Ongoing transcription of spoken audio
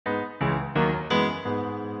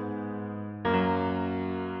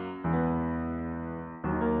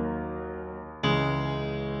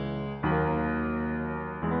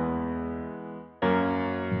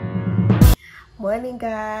Morning,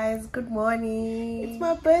 guys. Good morning. It's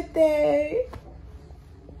my birthday.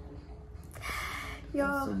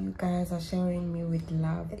 Yo, so you guys are showering me with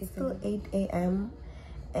love. It's still 8 a.m.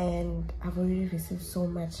 and I've already received so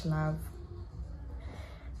much love.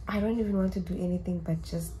 I don't even want to do anything but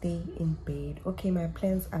just stay in bed. Okay, my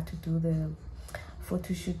plans are to do the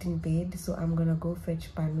photo shoot in bed, so I'm gonna go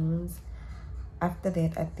fetch balloons. After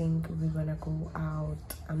that, I think we're gonna go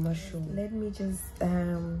out. I'm not sure. Let me just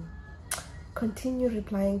continue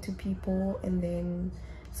replying to people, and then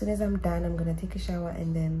as soon as I'm done, I'm gonna take a shower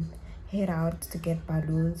and then head out to get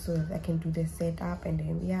balloons so that I can do the setup. And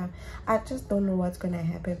then yeah, I just don't know what's gonna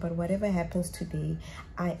happen, but whatever happens today,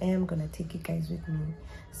 I am gonna take you guys with me,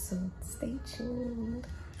 so stay tuned.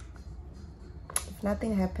 If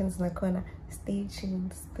nothing happens, Nakona, stay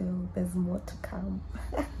tuned. Still, there's more to come.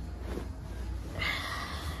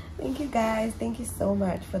 Thank you guys, thank you so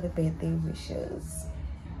much for the birthday wishes.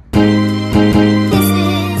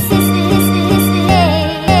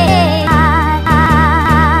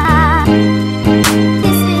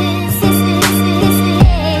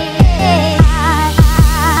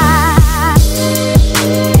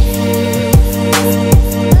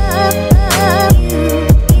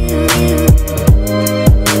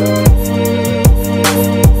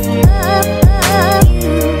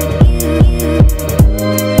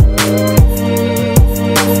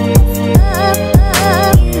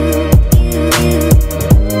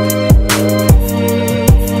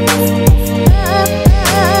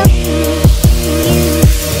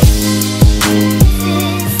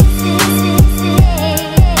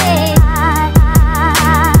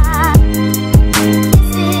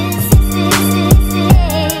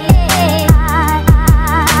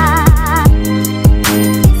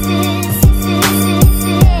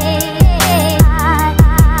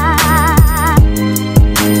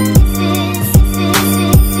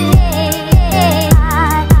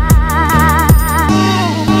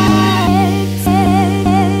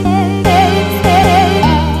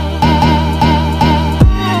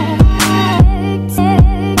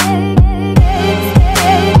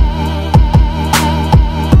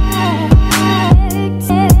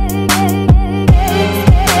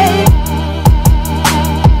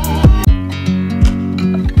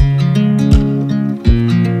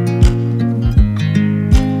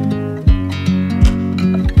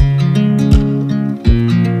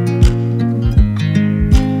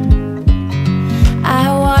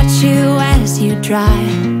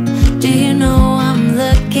 Do you know I'm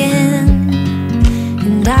looking,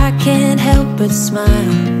 and I can't help but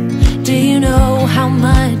smile? Do you know how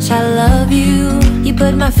much I love you? You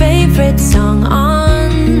put my favorite song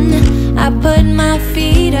on, I put my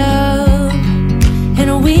feet up,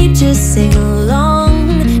 and we just sing along.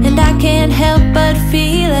 And I can't help but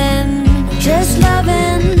feeling, just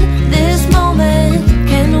loving this moment.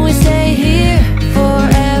 Can we stay here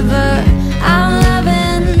forever? I'm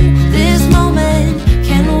loving this moment.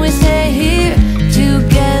 Can we stay here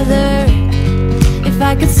together? If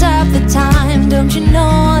I could stop the time, don't you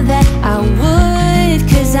know that I would?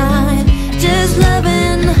 'Cause I'm just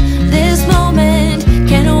loving this moment.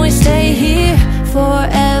 Can we stay here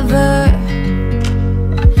forever?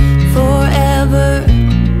 Forever.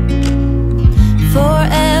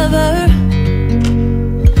 Forever.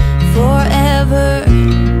 Forever.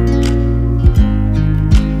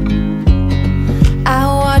 I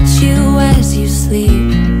watch you as you sleep.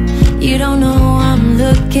 You don't know I'm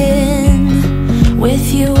looking.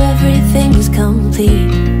 With you everything's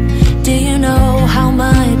complete. Do you know how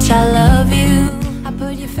much I love you? I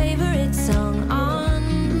put your favorite song on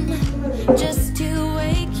just to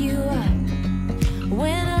wake you up.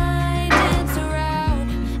 When I dance around,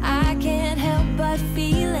 I can't help but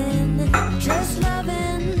feeling, just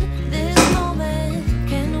loving this moment.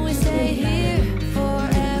 Can we stay here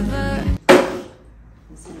forever?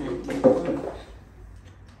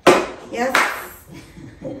 Yes.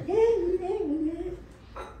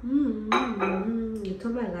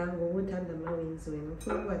 Ngithoma la ngokuthanda ama-wings wena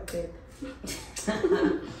ufuna ukuwaqeda.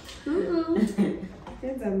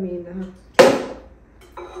 Yenza mina.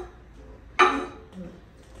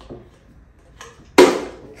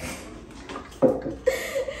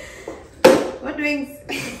 What wings?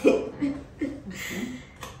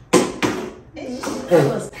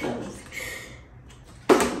 Close, close.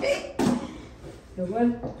 The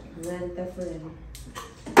one? Not definitely.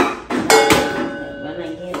 When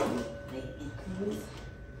I get it.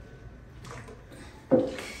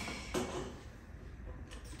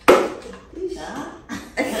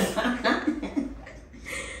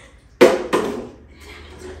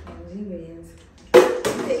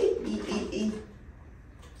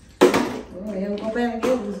 Oh, yeah, go back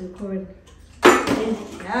again. Was recording.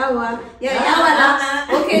 yawa. Yawa la.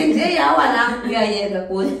 Okay, nje yawa la. Uyayenza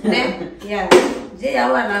both. Ne? Yeah. Nje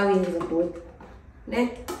yawa la uyenza both. Ne?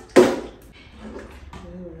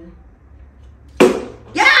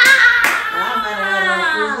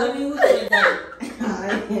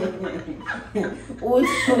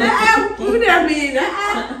 Udah mina,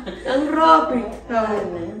 ang ropi.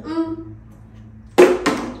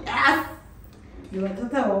 You want to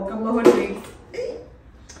tahu kamu holding?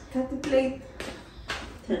 Cut plate.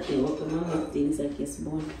 Tati wako mama things like is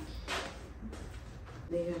born.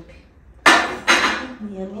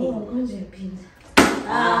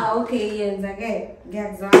 Okay, yenza ke.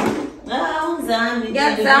 Gazam. Uzami.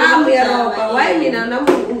 Gazam ya ropa. Why mina na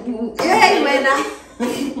hey mena.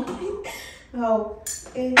 Oh.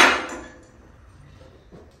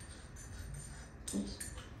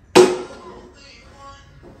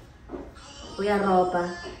 Uya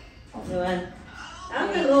ropa. Joan.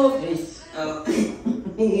 I'm a rubbish. Oh.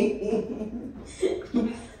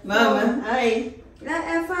 Mama, hi. La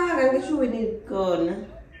efa kan ke shuwini. Kona.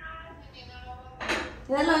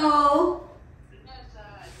 Hello.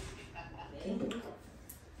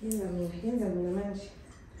 Yenza mina manje.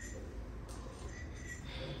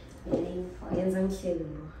 Yenza ngihleli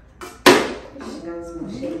bro.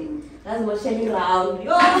 Ngazimosheli round.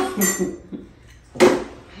 Yo.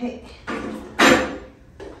 Hey.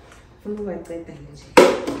 Funa baqeda nje.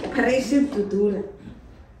 Operation Dudula.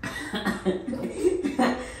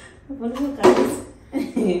 What do you guys?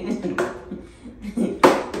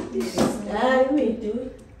 We do.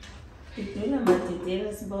 We do na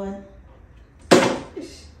matiteras boy.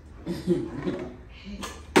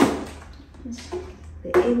 The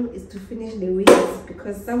aim is to finish the wings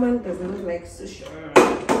because someone doesn't like sushi.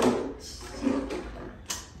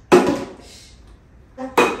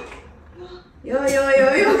 Yo.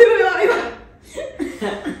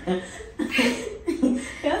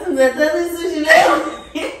 Yes, that's sushi now.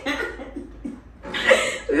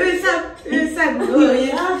 We said Oh,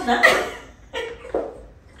 yeah.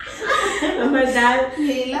 my dad,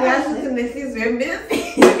 he has to make his remember.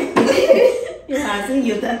 Yeah, I think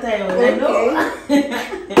you that time. Okay.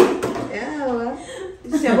 Yeah, well.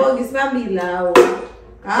 Shabog is family now.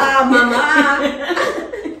 Ah, mama.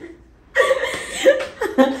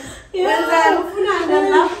 Yeah,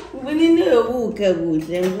 ngifuna ukubuka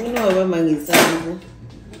kuhle, ngifuna ngoba mangisambu.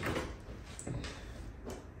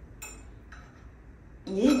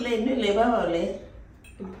 Yile nile baba le.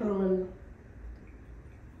 Prawn.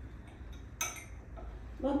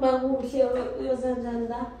 Baba kuhle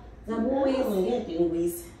uyozanjanda. Zabuyisa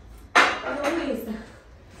ngiyadingwisa. Zabuyisa.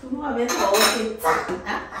 Kuma besa woke.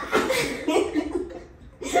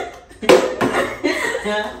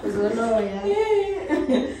 Zoloya.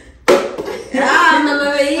 Ah, mama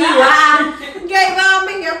weiwa. Ngaiba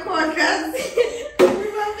mengekhoka.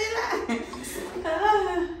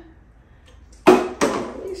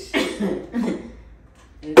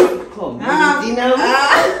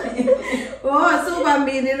 Oh, so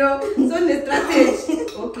bambini lo. So the strategy.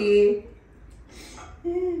 Okay.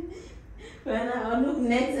 When I look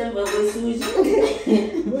next and go sushi.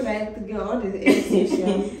 Would I have to get all the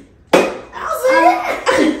sushi?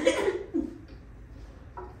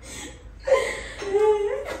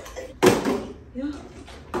 Yo.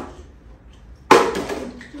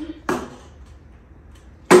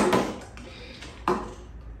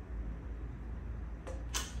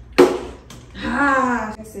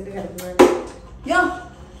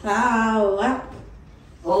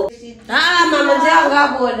 Mama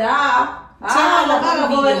jangan boda.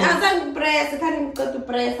 Jangan boda. Asal press kan kau tu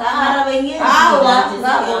press. Jangan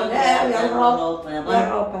boda. Yang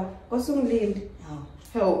ropa. Kosong lind.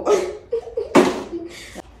 Oh.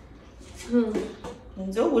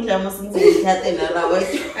 Njo kudla masingizithathe nalawa.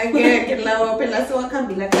 Angeke lawa phela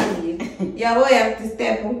siwakhambile khambile. Yabo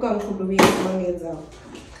yakustep ungamkhulumisa mangenza.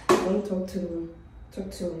 Don't talk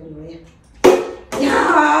to me.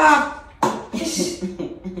 Yeah.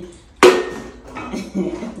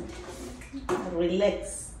 Relax.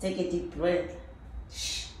 Take a deep breath.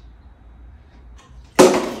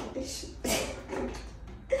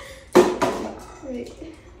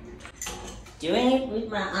 Doing it with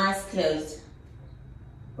my eyes closed.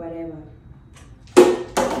 Whatever.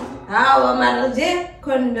 How am I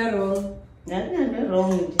wrong? Nothing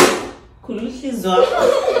wrong. Kuluhlizwa.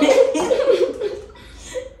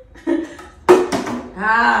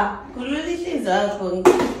 Kuluhlizwa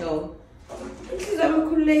konke. Inhliziyo yami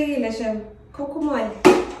ikhululekile shem. Khokha umoya.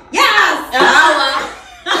 Yes!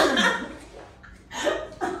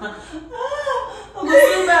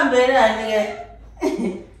 Ukusibambelani ke.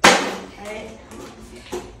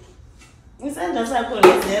 Isandla sakho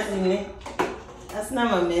lesiyazini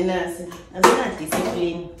asinamamena. Yes, I'm not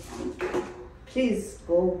discipline. Please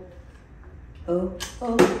go. Oh.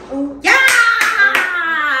 Yeah!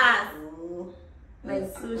 Oh. My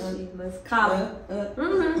sushi must come.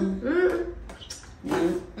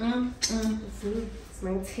 It's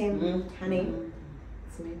my tin, honey.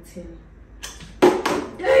 It's my tin.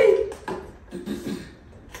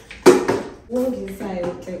 Won't decide,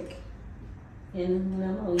 like.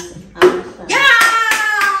 Yeah!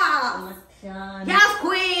 Yes,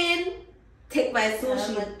 queen! Take my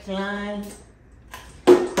sushi.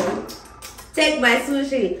 Take my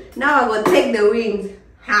sushi. Now I'm gonna take the wings.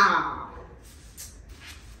 How?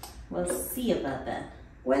 We'll see about that.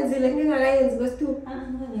 When's the looking alliance goes to?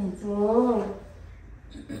 Oh.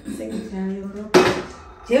 Secretary of Robert.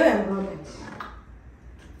 Jerry Robert.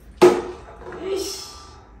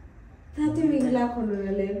 That we laugh on the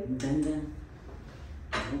lip.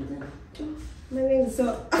 My name's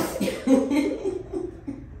so.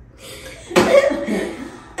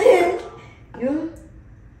 You?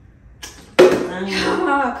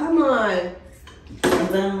 Ah, come on.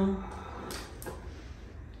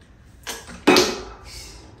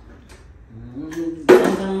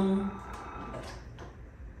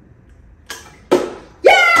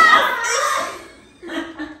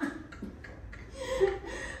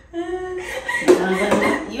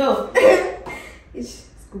 Yo.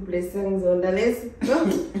 Scoop blessings on the list.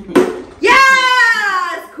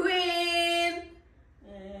 Yes, queen.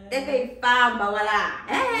 They found Bawala.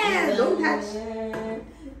 Hey, don't touch.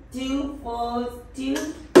 2, 4, 2, 4,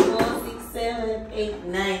 6, 7, 8,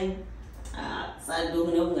 9. So I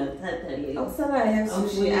don't know what I'm telling you. Oh, sorry, I have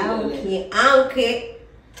sushi. I don't care. I don't care.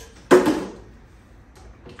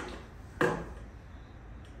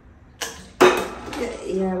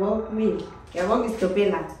 Yeah, well, me. Yeah, well, Mr.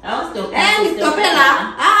 Bella. Hey, Mr. Bella.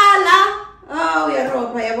 Ah, la. Oh, we are all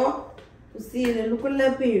payable. To see the look of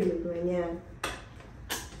the period.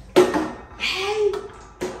 Hey.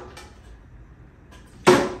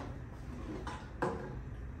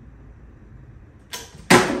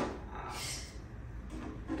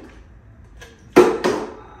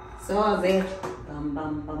 So there. Bum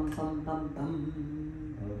bum bum bum bum bum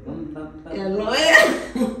bum bum bum. Yeah, lawyer.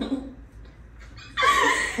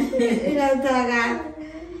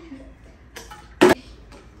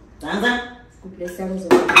 Zang Couple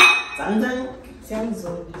Samsung. zang.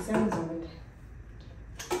 Samsung. Zang.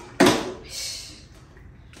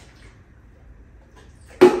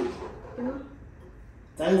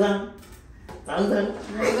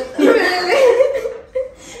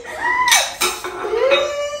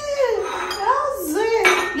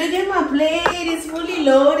 Look at my plate, it's fully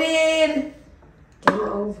loaded. Game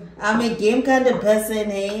over. I'm a game kind of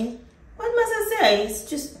person, eh? What must I say?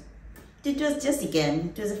 It was just a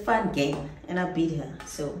game. It was a fun game, and I beat her,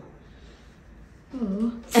 so.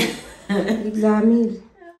 Examine.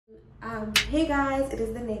 Hey guys, it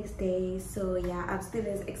is the next day, so yeah, I'm still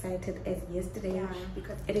as excited as yesterday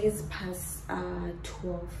because it is past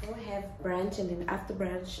 12. We'll have brunch, and then after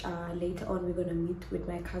brunch later on we're gonna meet with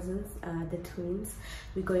my cousins, the twins.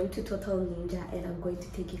 We're going to Total Ninja, and I'm going to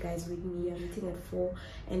take you guys with me. I'm meeting at 4,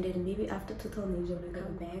 and then maybe after Total Ninja I'm gonna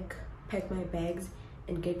come back, pack my bags,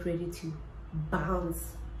 and get ready to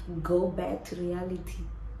bounce, go back to reality.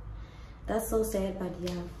 That's so sad, but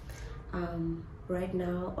yeah, right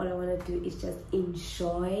now all I want to do is just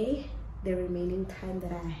enjoy the remaining time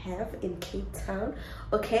that I have in Cape Town,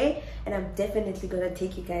 okay? And I'm definitely gonna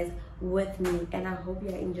take you guys with me, and I hope you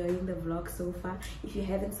are enjoying the vlog so far. If you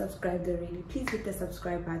haven't subscribed already, please hit the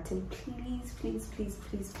subscribe button, please,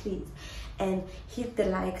 and hit the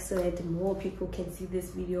like so that more people can see this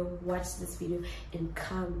video, watch this video, and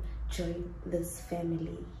come join this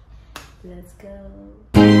family. Let's go.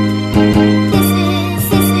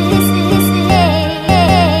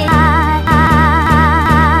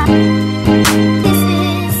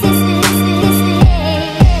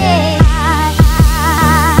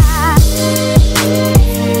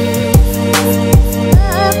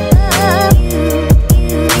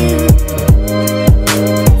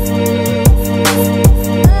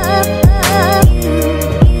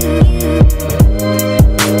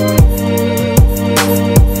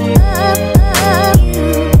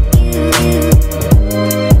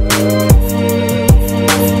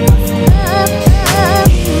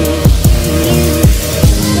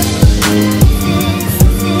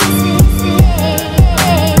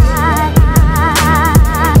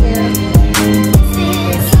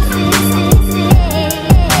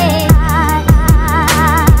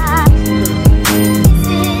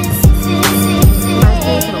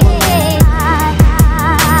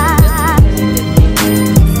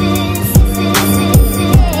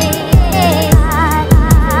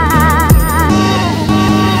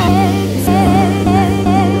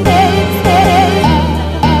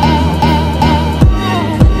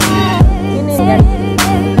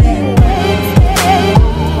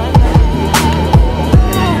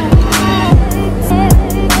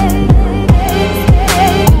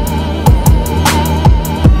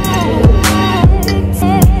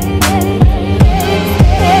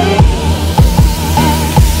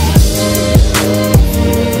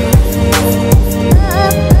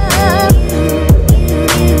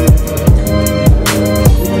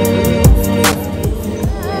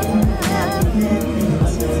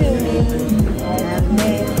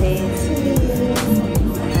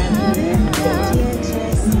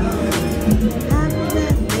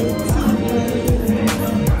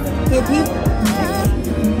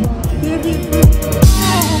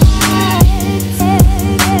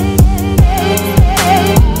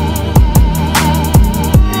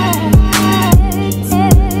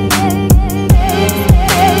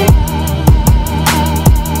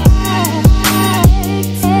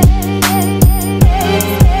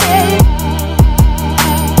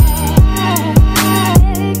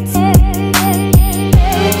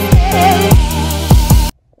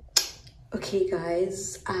 Okay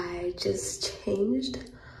guys, I just changed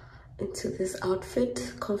into this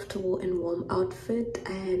outfit, comfortable and warm outfit,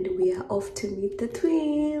 and we are off to meet the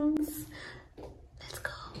twins. Let's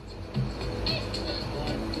go.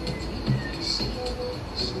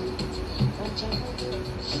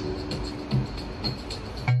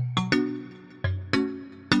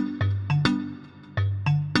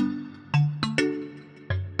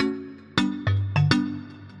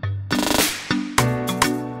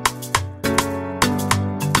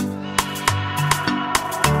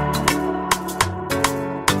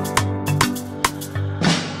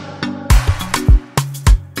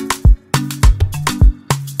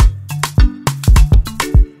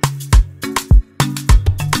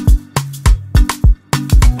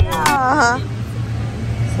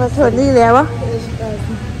 What's what do you have?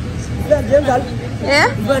 Yeah?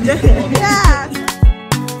 Yeah.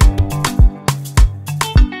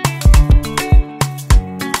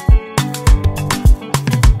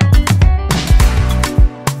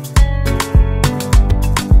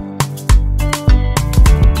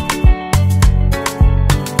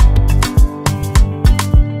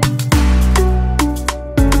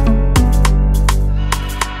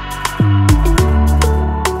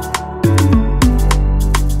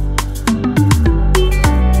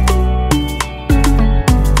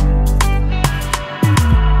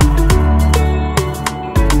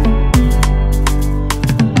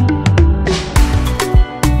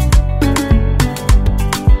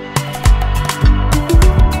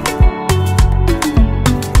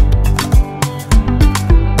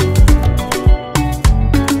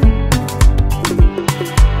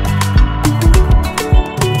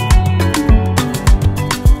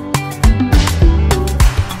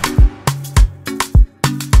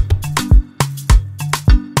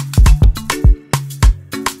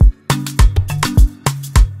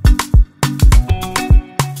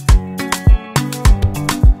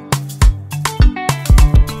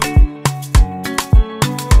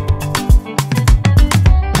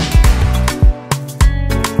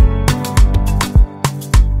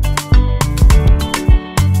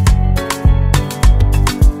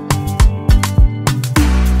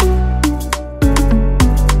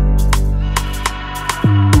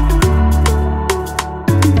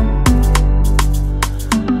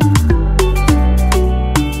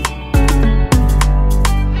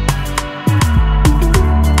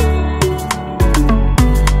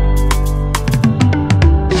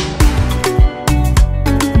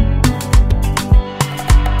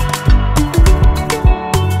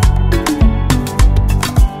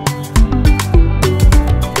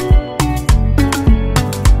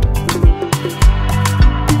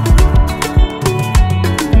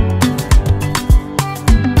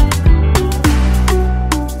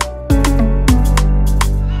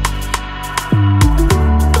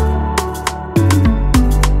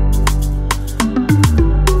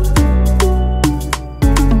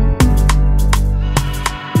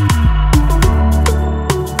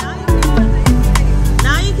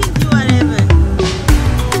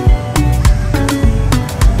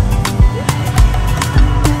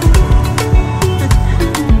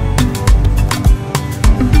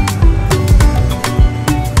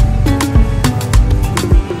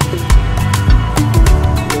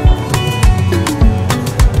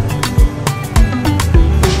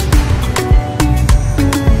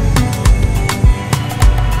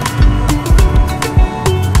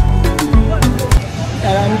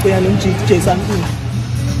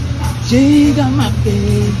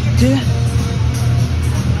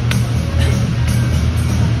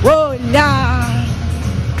 Whoa, yeah.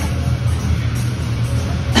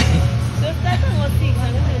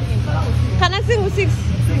 Can I sing musik?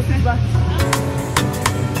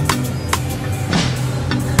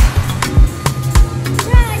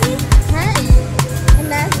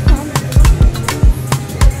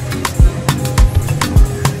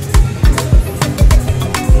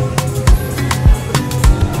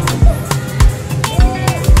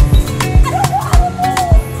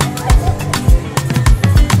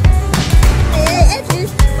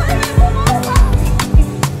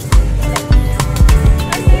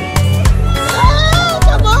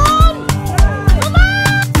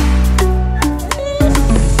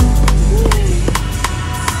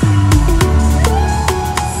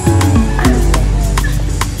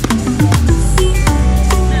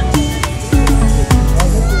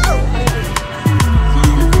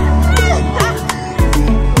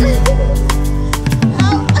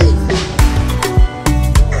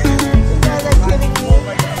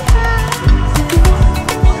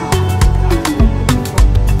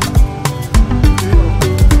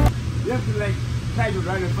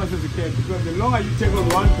 even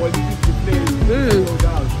one politics to play. Go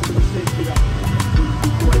down. Shake it up.